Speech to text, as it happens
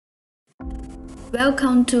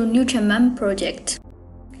Welcome to NUTRIMAN project.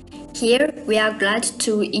 Here we are glad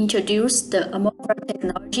to introduce the AMFER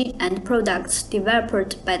technology and products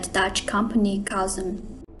developed by the Dutch company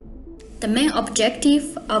Ammonium. The main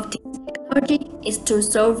objective of this technology is to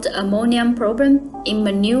solve the ammonium problem in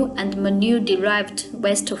manure and manure-derived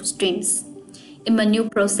waste streams. In manure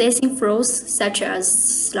processing flows such as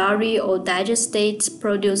slurry or digestate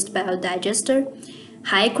produced by a digester,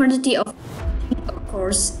 high quantity of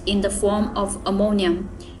occurs in the form of ammonium,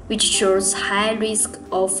 which shows high risk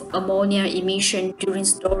of ammonia emission during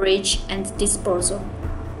storage and disposal.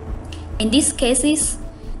 In these cases,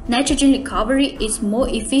 nitrogen recovery is more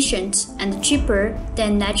efficient and cheaper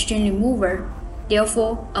than nitrogen removal.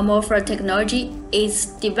 Therefore, AMFER technology is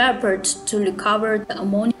developed to recover the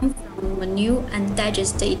ammonium from manure and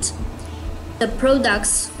digestate. The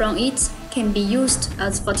products from it can be used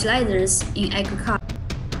as fertilizers in agriculture.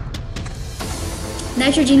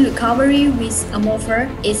 Nitrogen recovery with AMFER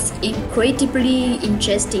is incredibly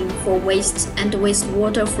interesting for waste and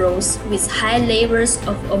wastewater flows with high levels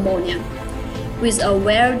of ammonia. With a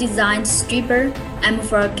well-designed stripper,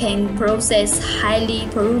 AMFER can process highly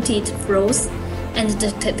polluted flows, and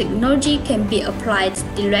the technology can be applied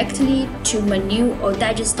directly to manure or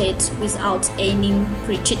digestate without any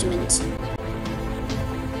pretreatment.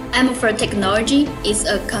 AMFER technology is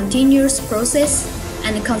a continuous process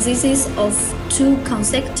and consists of two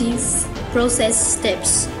consecutive process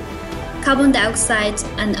steps. Carbon dioxide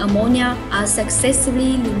and ammonia are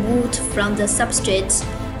successfully removed from the substrate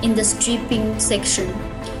in the stripping section.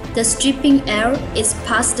 The stripping air is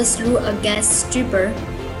passed through a gas stripper,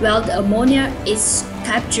 while the ammonia is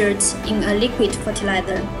captured in a liquid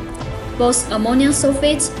fertilizer. Both ammonium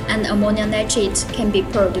sulphate and ammonium nitrate can be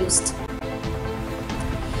produced.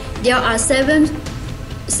 There are several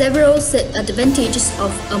advantages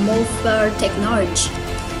of AMFER technology.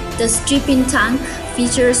 The stripping tank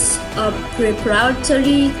features a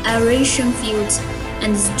proprietary aeration field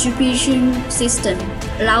and distribution system,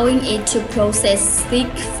 allowing it to process thick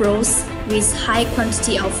flows with high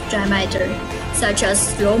quantity of dry matter, such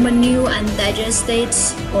as raw manure and digestate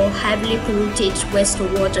or heavily polluted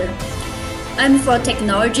wastewater. AMFER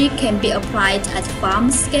technology can be applied at farm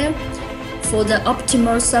scale for the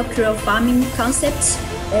optimal circular farming concept,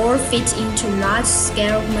 or fit into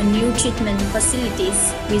large-scale manure treatment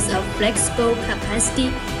facilities with a flexible capacity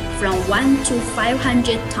from 1 to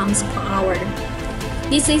 500 tons per hour.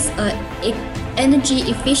 This is an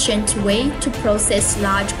energy-efficient way to process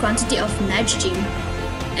large quantity of nitrogen,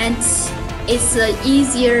 and it's an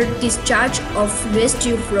easier discharge of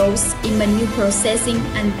residue flows in manure processing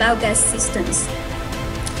and biogas systems.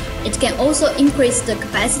 It can also increase the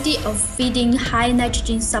capacity of feeding high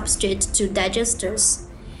nitrogen substrate to digesters,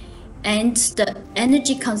 and the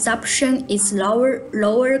energy consumption is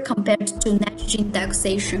lower compared to nitrogen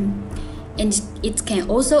dioxidation, and it can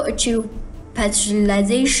also achieve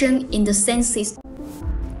pasteurization in the same system.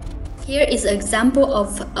 Here is an example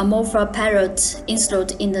of AMFER pilot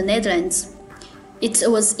installed in the Netherlands. It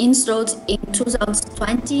was installed in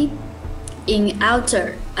 2020 in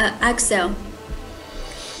Axel,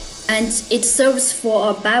 and it serves for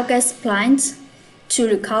a biogas plant to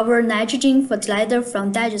recover nitrogen fertilizer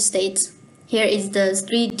from digestate. Here is the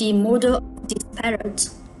 3D model of this pilot.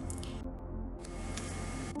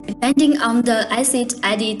 Depending on the acid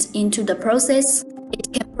added into the process,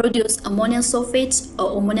 it can produce ammonium sulphate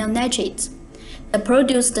or ammonium nitrate. The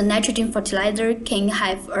produced nitrogen fertilizer can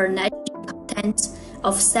have a nitrogen content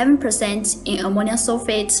of 7% in ammonium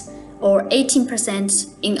sulphate or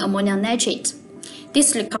 18% in ammonium nitrate.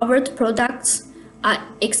 These recovered products are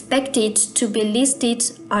expected to be listed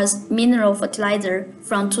as mineral fertilizer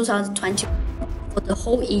from 2020 for the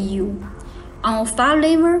whole EU. On a farm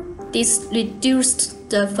level, this reduced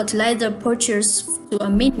the fertilizer purchase to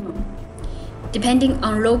a minimum. Depending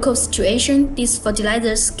on local situation, these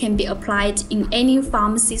fertilizers can be applied in any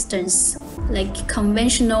farm systems, like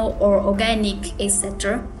conventional or organic,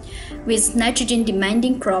 etc., with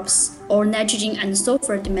nitrogen-demanding crops or nitrogen and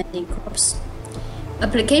sulfur-demanding crops.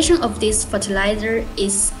 Application of this fertilizer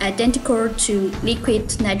is identical to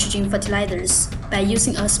liquid nitrogen fertilizers by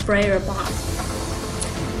using a sprayer bar.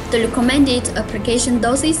 The recommended application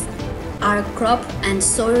doses are crop and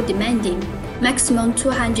soil demanding, maximum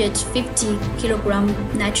 250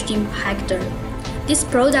 kg nitrogen per hectare. These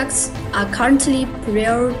products are currently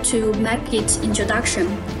prior to market introduction.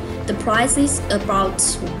 The price is about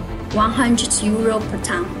 €100 per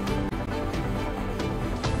ton.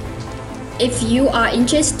 If you are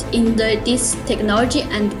interested in this technology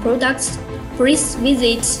and products, please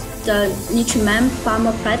visit the NUTRIMAN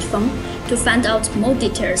Farmer platform to find out more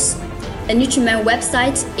details. The NUTRIMAN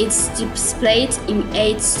website is displayed in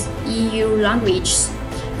 8 EU languages.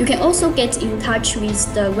 You can also get in touch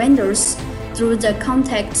with the vendors through the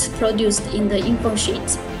contact produced in the info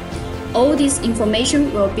sheet. All this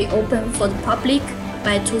information will be open for the public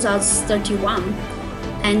by 2031,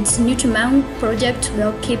 and NUTRIMAN project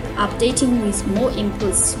will keep updating with more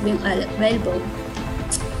inputs when available.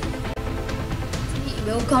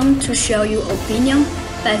 Welcome to share your opinion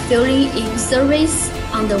by filling in surveys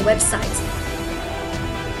on the website.